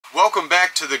Welcome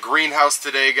back to the greenhouse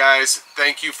today, guys.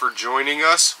 Thank you for joining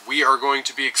us. We are going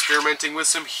to be experimenting with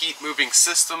some heat moving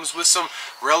systems with some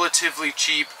relatively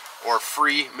cheap or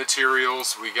free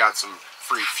materials. We got some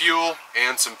free fuel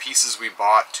and some pieces we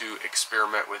bought to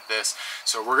experiment with this.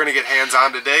 So we're gonna get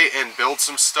hands-on today and build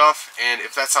some stuff, and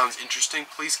if that sounds interesting,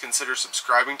 please consider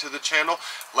subscribing to the channel.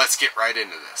 Let's get right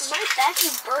into this. My back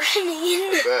is burning.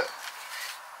 I bet.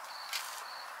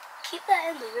 Keep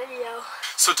that in the video.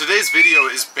 So today's video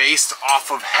is based off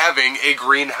of having a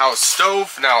greenhouse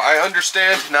stove. Now I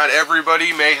understand not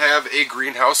everybody may have a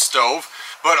greenhouse stove,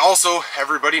 but also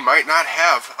everybody might not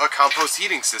have a compost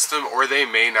heating system, or they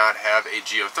may not have a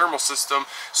geothermal system.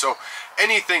 So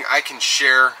anything I can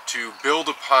share to build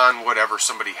upon whatever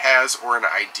somebody has or an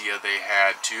idea they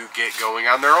had to get going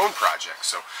on their own project.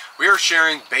 So we are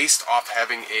sharing based off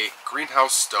having a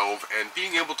greenhouse stove and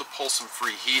being able to pull some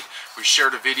free heat. We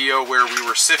shared a video where we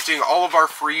were sifting all of our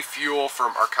free fuel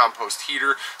from our compost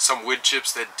heater, some wood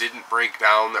chips that didn't break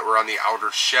down that were on the outer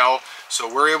shell.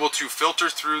 So we're able to filter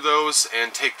through those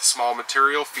and take the small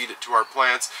material, feed it to our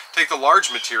plants, take the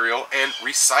large material and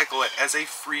recycle it as a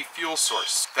free fuel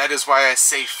source. That is why I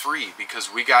say free,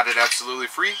 because we got it absolutely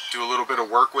free, do a little bit of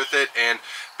work with it and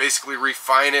basically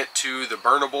refine it to the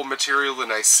burnable material, the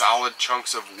nice solid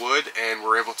chunks of wood, and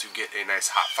we're able to get a nice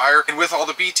hot fire. And with all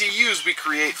the BTUs we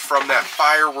create from that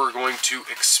fire, we're going to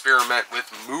experiment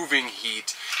with moving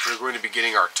heat. We're going to be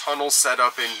getting our tunnel set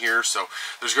up in here, so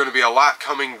there's going to be a lot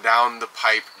coming down the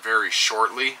pipe very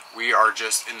shortly. We are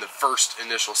just in the first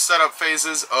initial setup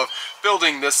phases of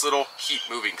building this little heat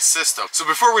moving system. So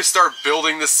before we start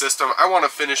building this system, I want to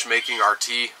finish making our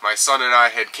tea. My son and I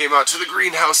had came out to the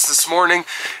greenhouse this morning,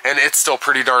 and it's still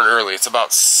pretty darn early. It's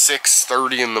about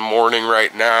 6:30 in the morning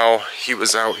right now. He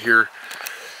was out here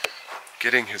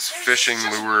getting his fishing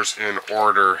lures in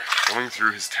order, going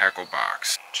through his tackle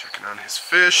box, checking on his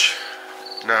fish.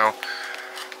 Now,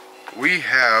 we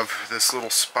have this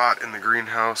little spot in the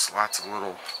greenhouse, lots of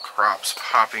little crops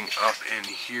popping up in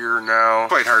here now.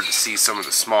 Quite hard to see some of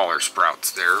the smaller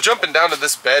sprouts there. Jumping down to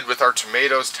this bed with our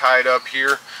tomatoes tied up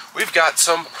here, we've got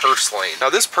some purslane. Now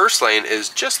this purslane is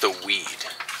just a weed,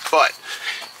 but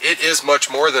it is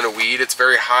much more than a weed. It's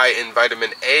very high in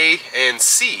vitamin A and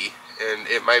C, and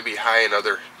it might be high in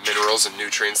other minerals and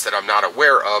nutrients that I'm not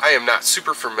aware of. I am not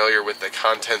super familiar with the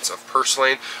contents of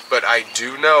purslane, but I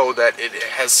do know that it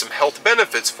has some health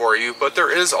benefits for you, but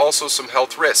there is also some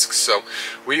health risks. So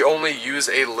we only use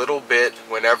a little bit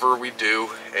whenever we do,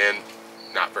 and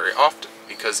not very often,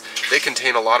 because they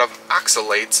contain a lot of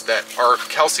oxalates that are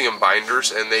calcium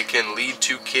binders, and they can lead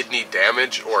to kidney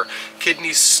damage or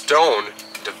kidney stone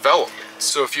development.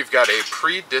 So if you've got a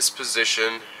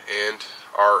predisposition and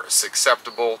are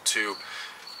susceptible to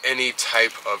any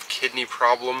type of kidney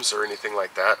problems or anything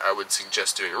like that, I would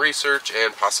suggest doing research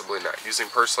and possibly not using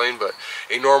purslane. But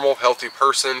a normal healthy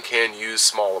person can use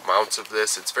small amounts of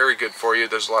this. It's very good for you.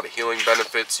 There's a lot of healing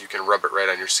benefits. You can rub it right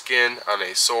on your skin, on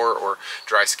a sore or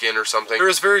dry skin or something. There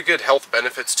is very good health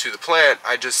benefits to the plant.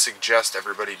 I just suggest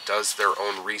everybody does their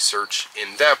own research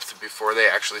in depth before they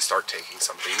actually start taking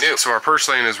something new. So our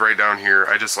purslane is right down here.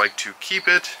 I just like to keep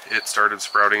it. It started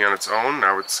sprouting on its own.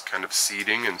 Now it's kind of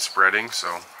seeding and spreading,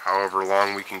 so however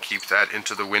long we can keep that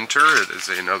into the winter, it is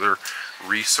another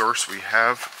resource we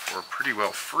have for pretty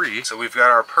well free. So we've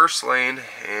got our purslane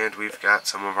and we've got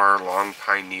some of our long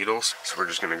pine needles. So we're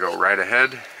just going to go right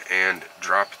ahead and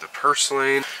drop the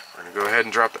purslane. We're going to go ahead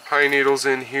and drop the pine needles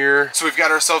in here. So we've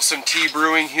got ourselves some tea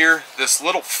brewing here. This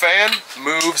little fan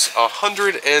moves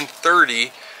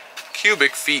 130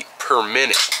 cubic feet per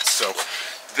minute. So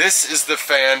this is the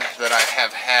fan that I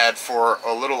have had for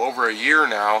a little over a year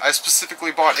now. I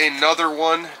specifically bought another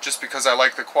one just because I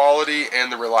like the quality and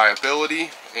the reliability,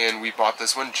 and we bought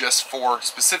this one just for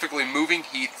specifically moving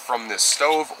heat from this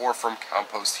stove or from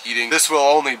compost heating. This will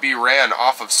only be ran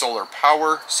off of solar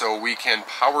power, so we can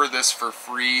power this for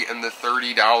free, and the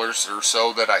 $30 or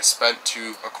so that I spent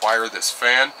to acquire this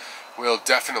fan will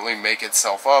definitely make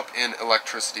itself up in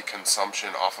electricity consumption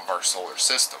off of our solar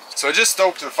system. So I just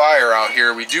stoked the fire out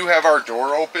here. We do have our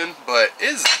door open, but it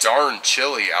is darn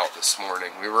chilly out this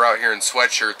morning. We were out here in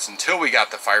sweatshirts until we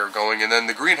got the fire going, and then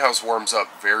the greenhouse warms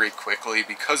up very quickly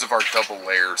because of our double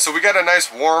layers. So we got a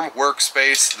nice warm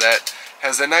workspace that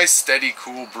has a nice steady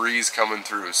cool breeze coming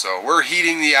through. So we're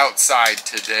heating the outside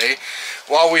today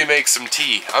while we make some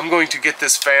tea. I'm going to get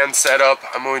this fan set up.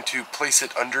 I'm going to place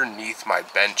it underneath my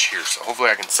bench here, so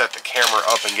hopefully I can set the camera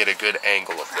up and get a good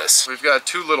angle of this. We've got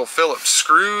two little Phillips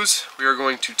screws. We are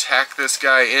going to tack this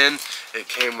guy in. It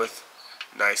came with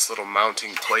a nice little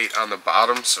mounting plate on the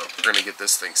bottom, so we're going to get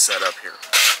this thing set up here.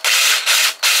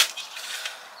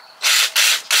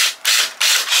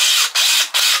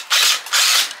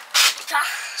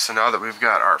 So now that we've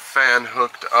got our fan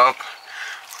hooked up,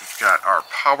 we've got our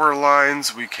power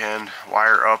lines, we can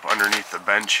wire up underneath the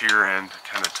bench here and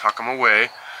kind of tuck them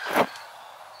away.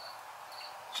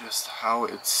 Just how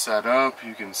it's set up,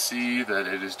 you can see that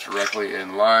it is directly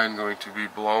in line, going to be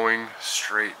blowing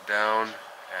straight down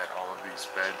at all of these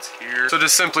beds here. So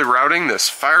just simply routing this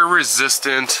fire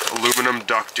resistant aluminum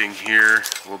ducting here,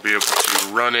 we'll be able to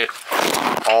run it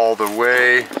all the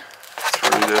way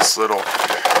through this little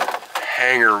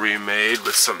hanger we made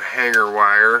with some hanger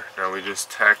wire. Now we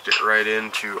just tacked it right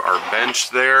into our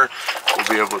bench there. We'll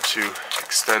be able to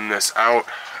extend this out.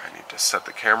 I need to set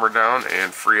the camera down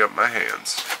and free up my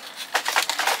hands.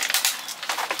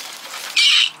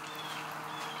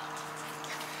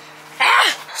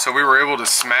 So we were able to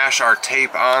smash our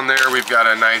tape on there. We've got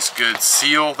a nice good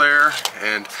seal there,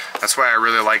 and that's why I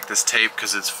really like this tape,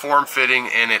 because it's form-fitting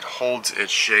and it holds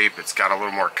its shape. It's got a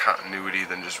little more continuity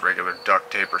than just regular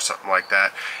duct tape or something like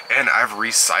that. And I've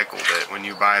recycled it. When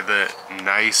you buy the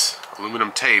nice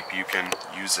aluminum tape, you can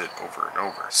use it over and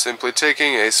over. Simply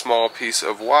taking a small piece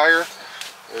of wire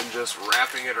and just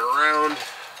wrapping it around.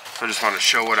 So I just want to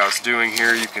show what I was doing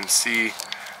here. You can see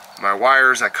my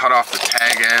wires, I cut off the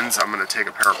tag ends. I'm going to take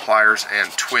a pair of pliers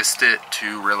and twist it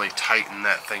to really tighten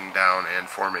that thing down and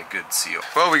form a good seal.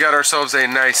 Well, we got ourselves a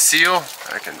nice seal.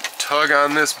 I can tug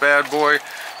on this bad boy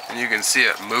and you can see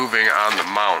it moving on the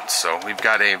mount. So we've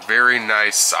got a very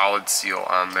nice solid seal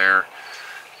on there.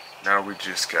 Now we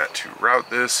just got to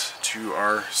route this to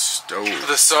our stove.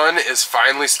 The sun is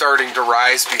finally starting to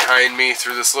rise behind me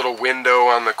through this little window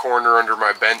on the corner under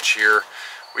my bench here.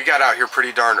 We got out here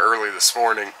pretty darn early this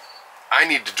morning. I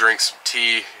need to drink some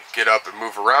tea, get up and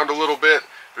move around a little bit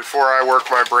before I work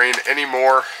my brain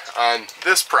anymore on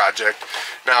this project.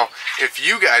 Now, if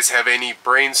you guys have any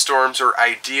brainstorms or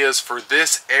ideas for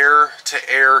this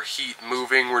air-to-air heat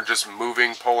moving, we're just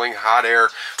moving, pulling hot air.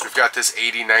 We've got this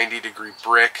 80-90 degree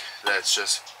brick that's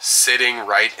just sitting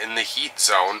right in the heat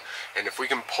zone. And if we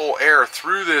can pull air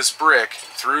through this brick,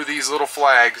 through these little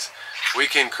flags, we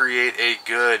can create a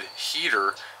good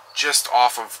heater just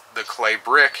off of the clay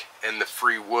brick and the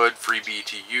free wood, free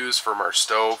BTUs from our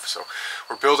stove. So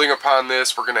we're building upon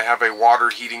this. We're going to have a water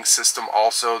heating system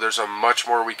also. There's a much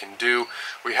more we can do.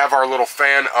 We have our little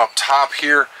fan up top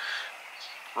here,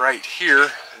 right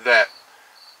here, that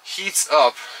heats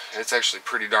up. It's actually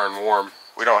pretty darn warm.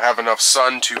 We don't have enough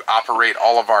sun to operate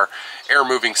all of our air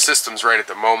moving systems right at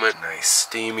the moment. Nice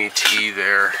steamy tea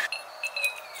there.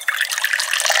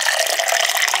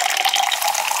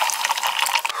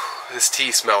 This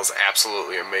tea smells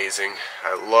absolutely amazing.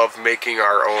 I love making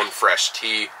our own fresh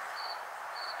tea.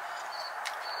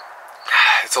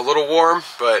 It's a little warm,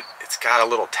 but it's got a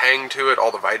little tang to it,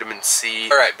 all the vitamin C.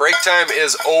 Alright, break time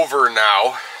is over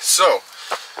now. So,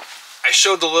 I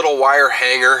showed the little wire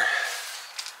hanger.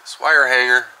 This wire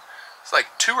hanger, it's like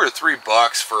 $2 or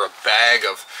 $3 for a bag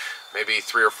of maybe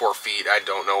 3 or 4 feet. I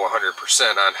don't know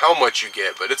 100% on how much you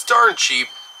get, but it's darn cheap.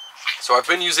 So I've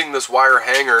been using this wire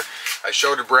hanger. I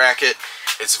showed a bracket.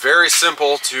 It's very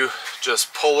simple to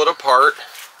just pull it apart,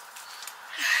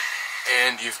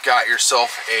 and you've got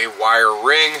yourself a wire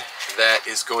ring that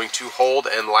is going to hold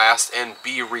and last and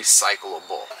be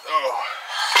recyclable. Oh.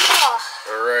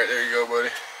 Alright, there you go, buddy.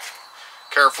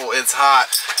 Careful, it's hot.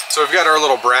 So we've got our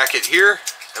little bracket here,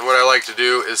 and what I like to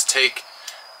do is take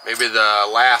maybe the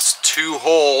last 2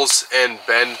 holes and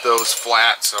bend those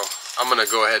flat. So I'm going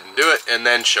to go ahead and do it and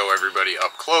then show everybody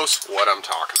up close what I'm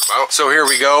talking about. So here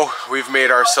we go. We've made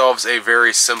ourselves a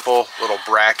very simple little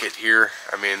bracket here.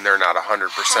 I mean, they're not 100%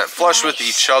 flush with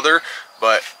each other,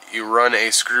 but you run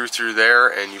a screw through there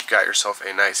and you've got yourself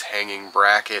a nice hanging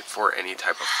bracket for any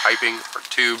type of piping or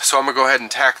tube. So I'm going to go ahead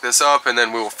and tack this up, and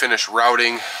then we will finish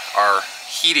routing our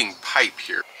heating pipe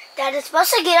here. Dad, it's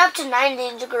supposed to get up to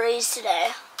 90 degrees today.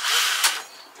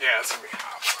 Yeah, it's going to be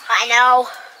hot. I know.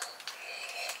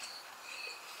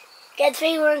 Good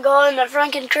thing we're going to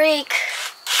Franken Creek.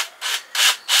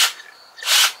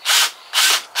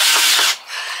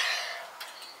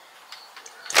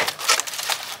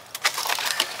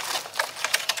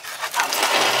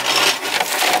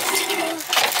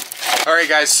 Alright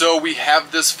guys, so we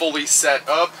have this fully set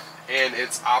up and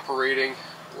it's operating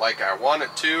like I want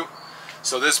it to.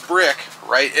 So this brick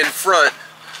right in front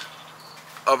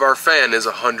of our fan is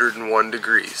 101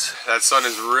 degrees. That sun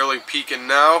is really peaking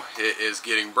now. It is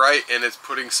getting bright and it's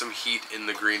putting some heat in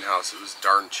the greenhouse. It was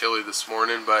darn chilly this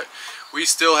morning, but we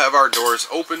still have our doors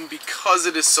open because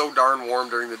it is so darn warm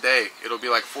during the day. It'll be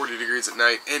like 40 degrees at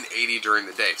night and 80 during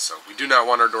the day. So we do not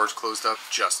want our doors closed up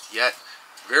just yet.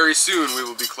 very soon we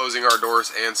will be closing our doors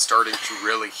and starting to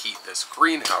really heat this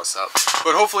greenhouse up.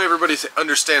 But hopefully everybody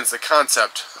understands the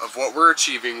concept of what we're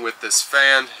achieving with this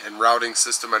fan and routing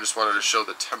system. I just wanted to show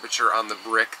the temperature on the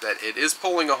brick that it is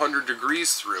pulling 100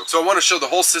 degrees through. So I want to show the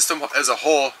whole system as a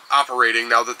whole operating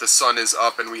now that the sun is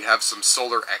up and we have some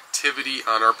solar activity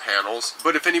on our panels.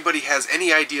 But if anybody has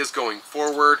any ideas going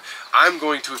forward, I'm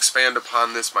going to expand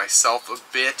upon this myself a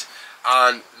bit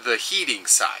on the heating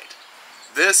side.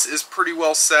 This is pretty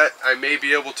well set. I may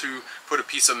be able to put a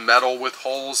piece of metal with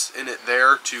holes in it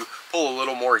there to pull a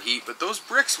little more heat, but those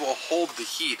bricks will hold the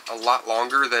heat a lot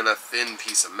longer than a thin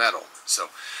piece of metal. So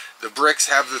the bricks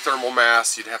have the thermal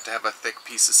mass. You'd have to have a thick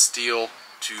piece of steel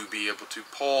to be able to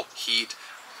pull heat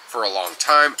for a long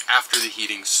time after the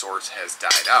heating source has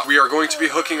died out. We are going to be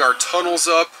hooking our tunnels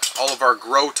up, all of our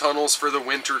grow tunnels for the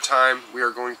winter time. We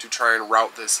are going to try and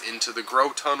route this into the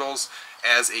grow tunnels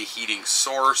as a heating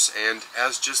source and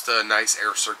as just a nice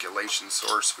air circulation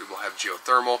source. We will have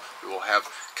geothermal, we will have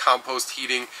compost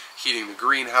heating the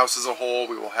greenhouse as a whole.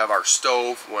 We will have our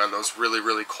stove on those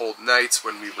really cold nights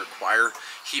when we require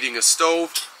heating a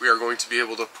stove. We are going to be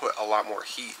able to put a lot more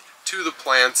heat to the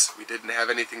plants. We didn't have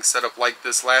anything set up like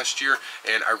this last year,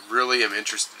 and I really am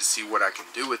interested to see what I can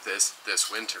do with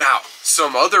this winter. Now,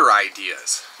 some other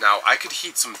ideas. Now, I could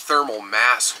heat some thermal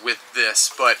mass with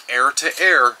this, but air to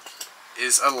air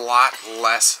is a lot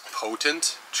less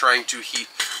potent. Trying to heat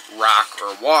rock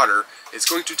or water, it's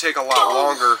going to take a lot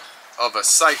longer of a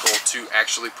cycle to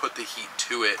actually put the heat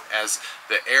to it as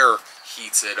the air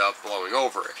heats it up, blowing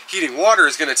over it. Heating water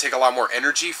is going to take a lot more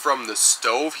energy from the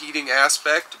stove heating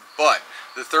aspect, but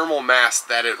the thermal mass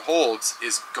that it holds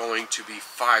is going to be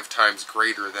 5 times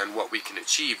greater than what we can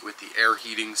achieve with the air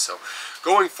heating. So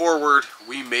going forward,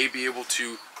 we may be able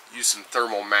to use some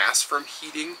thermal mass from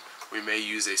heating. We may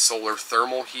use a solar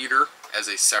thermal heater as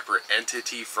a separate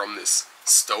entity from this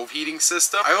stove heating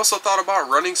system. I also thought about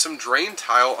running some drain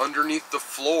tile underneath the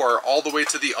floor all the way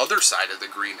to the other side of the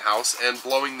greenhouse and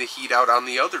blowing the heat out on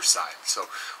the other side. So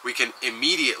we can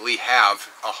immediately have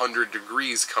 100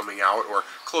 degrees coming out, or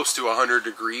close to 100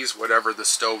 degrees, whatever the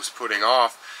stove's putting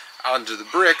off, onto the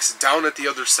bricks down at the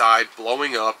other side,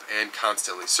 blowing up and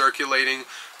constantly circulating.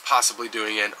 Possibly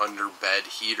doing an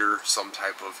underbed heater, some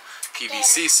type of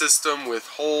PVC system with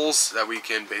holes that we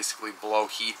can basically blow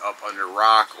heat up under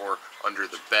rock or under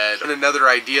the bed. And another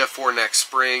idea for next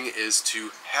spring is to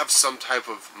have some type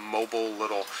of mobile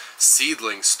little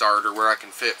seedling starter where I can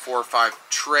fit 4 or 5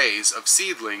 trays of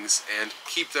seedlings and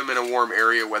keep them in a warm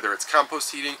area, whether it's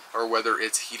compost heating or whether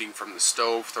it's heating from the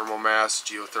stove, thermal mass,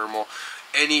 geothermal,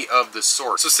 any of the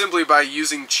sort. So simply by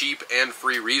using cheap and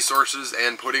free resources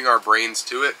and putting our brains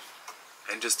to it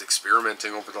and just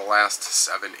experimenting over the last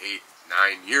 7, 8,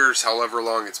 9 years, however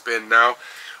long it's been now,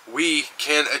 we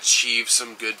can achieve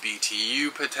some good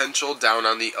BTU potential down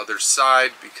on the other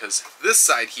side, because this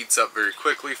side heats up very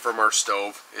quickly from our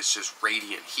stove. It's just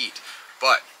radiant heat.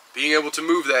 But being able to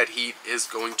move that heat is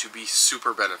going to be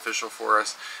super beneficial for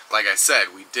us. Like I said,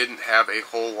 we didn't have a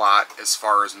whole lot as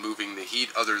far as moving the heat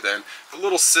other than the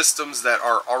little systems that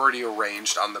are already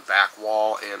arranged on the back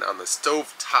wall and on the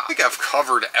stove top. I think I've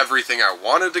covered everything I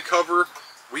wanted to cover.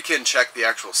 We can check the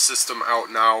actual system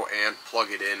out now and plug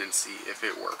it in and see if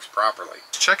it works properly.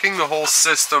 Checking the whole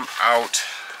system out,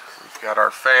 we've got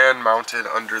our fan mounted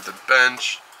under the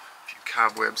bench, a few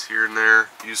cobwebs here and there.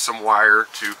 Use some wire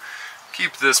to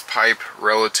keep this pipe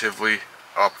relatively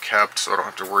upkept so I don't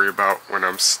have to worry about when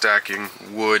I'm stacking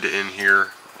wood in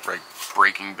here, like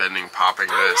breaking, bending, popping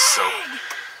this. So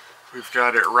we've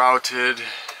got it routed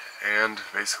and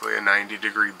basically a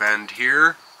 90-degree bend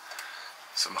here.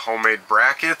 Some homemade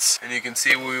brackets, and you can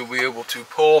see we will be able to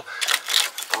pull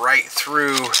right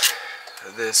through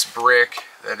this brick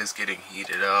that is getting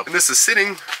heated up. And this is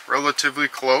sitting relatively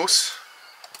close,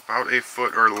 about 8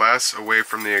 foot or less away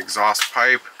from the exhaust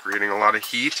pipe, creating a lot of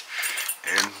heat.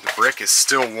 And the brick is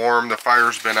still warm. The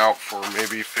fire's been out for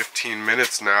maybe 15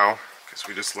 minutes now because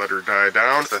we just let her die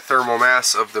down. The thermal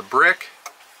mass of the brick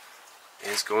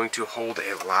is going to hold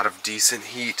a lot of decent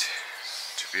heat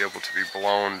to be able to be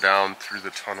blown down through the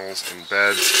tunnels and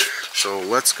beds. So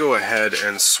let's go ahead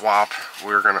and swap.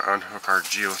 We're going to unhook our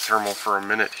geothermal for a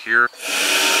minute here.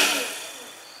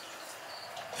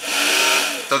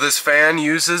 So this fan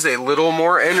uses a little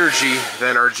more energy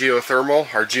than our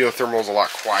geothermal. Our geothermal is a lot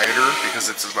quieter because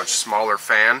it's a much smaller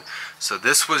fan. So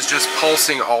this was just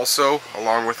pulsing also,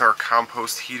 along with our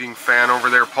compost heating fan over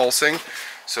there pulsing.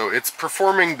 So it's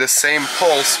performing the same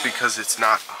pulse because it's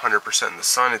not 100% in the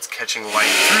sun. It's catching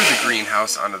light through the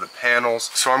greenhouse onto the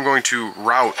panels. So I'm going to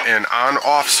route an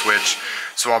on-off switch,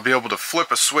 so I'll be able to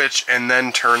flip a switch and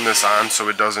then turn this on so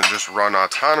it doesn't just run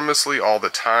autonomously all the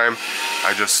time.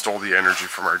 I just stole the energy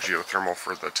from our geothermal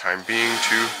for the time being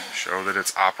to show that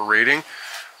it's operating.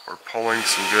 We're pulling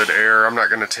some good air. I'm not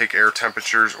going to take air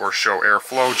temperatures or show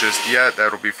airflow just yet.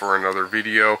 That'll be for another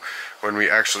video when we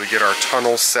actually get our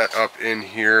tunnel set up in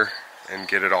here and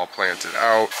get it all planted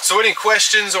out. So any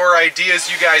questions or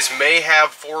ideas you guys may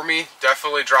have for me,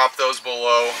 definitely drop those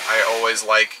below. I always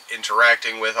like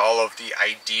interacting with all of the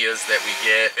ideas that we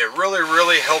get. It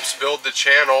really helps build the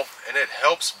channel, and it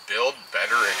helps build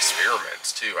better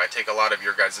experiments too. I take a lot of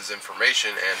your guys'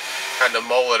 information and kind of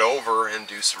mull it over and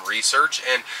do some research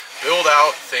and build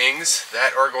out things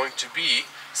that are going to be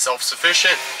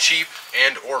self-sufficient, cheap,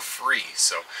 and or free.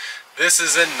 So this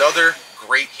is another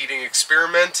great heating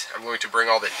experiment. I'm going to bring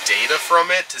all the data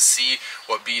from it to see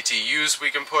what BTUs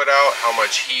we can put out, how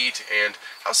much heat, and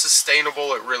how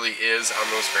sustainable it really is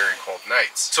on those very cold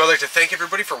nights. So I'd like to thank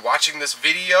everybody for watching this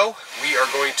video. We are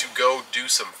going to go do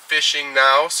some fishing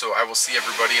now, so I will see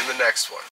everybody in the next one.